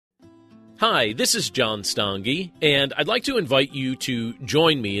Hi, this is John Stange, and I'd like to invite you to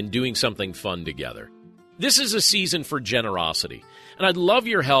join me in doing something fun together. This is a season for generosity, and I'd love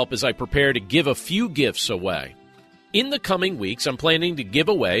your help as I prepare to give a few gifts away. In the coming weeks, I'm planning to give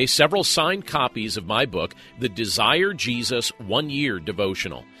away several signed copies of my book, The Desire Jesus 1 Year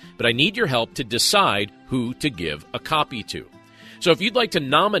Devotional, but I need your help to decide who to give a copy to. So if you'd like to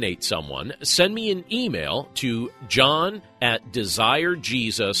nominate someone, send me an email to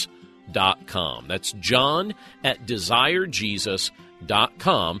john@desirejesus.com. That's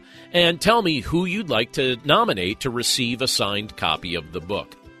john@desirejesus.com, and tell me who you'd like to nominate to receive a signed copy of the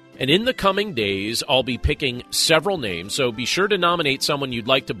book. And in the coming days, I'll be picking several names, so be sure to nominate someone you'd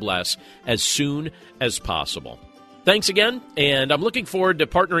like to bless as soon as possible. Thanks again, and I'm looking forward to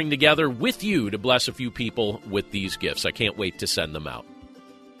partnering together with you to bless a few people with these gifts. I can't wait to send them out.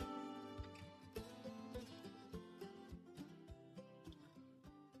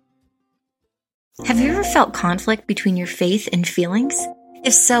 Have you ever felt conflict between your faith and feelings?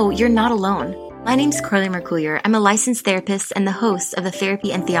 If so, you're not alone. My name's Carly Mercoulier. I'm a licensed therapist and the host of the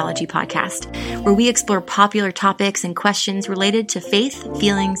Therapy and Theology podcast, where we explore popular topics and questions related to faith,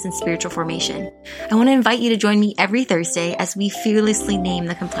 feelings, and spiritual formation. I want to invite you to join me every Thursday as we fearlessly name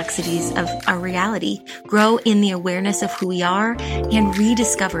the complexities of our reality, grow in the awareness of who we are, and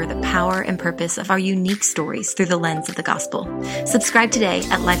rediscover the power and purpose of our unique stories through the lens of the gospel. Subscribe today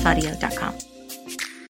at lifeaudio.com.